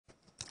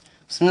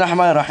بسم الله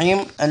الرحمن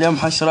الرحيم. اليوم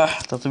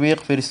حشرح تطبيق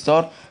في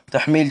ستور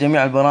تحميل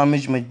جميع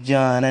البرامج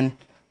مجانا،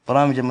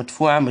 برامج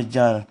المدفوعة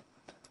مجانا.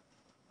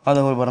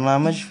 هذا هو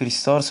البرنامج في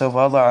ستور. سوف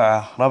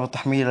أضع رابط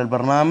تحميل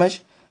البرنامج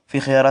في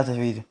خيارات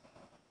الفيديو.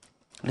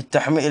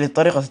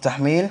 لطريقة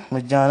التحميل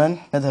مجانا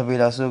نذهب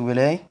إلى سوق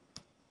بلاي.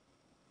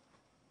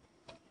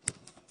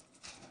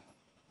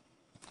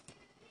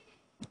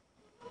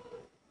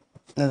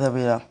 نذهب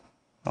إلى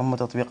أم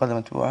تطبيقات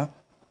المدفوعة،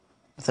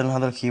 مثلا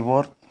هذا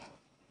الكيبورد.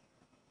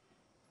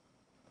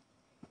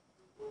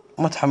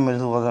 ما تحمل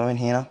تضغط من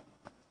هنا،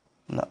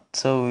 لا،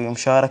 تسوي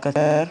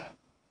مشاركة،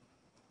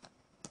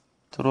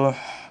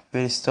 تروح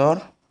في ستور،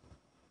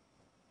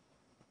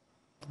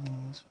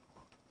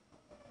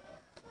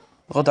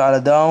 اضغط على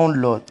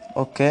داونلود.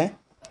 اوكي،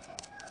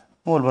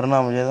 هو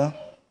البرنامج هذا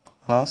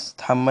خلاص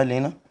تحمل.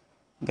 هنا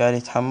قاعد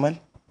يتحمل،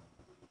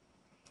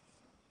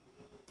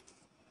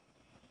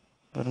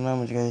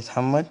 برنامج قاعد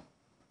يتحمل،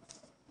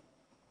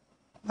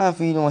 ما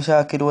في له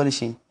مشاكل ولا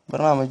شيء.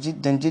 برنامج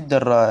جدا جدا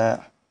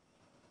رائع.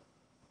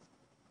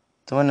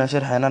 اتمنى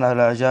شرحي ينال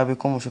على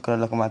اعجابكم، وشكرا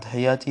لكم. مع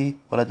تحياتي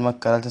ولد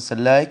مكة. لا تنسى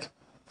اللايك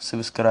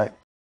والسبسكرايب.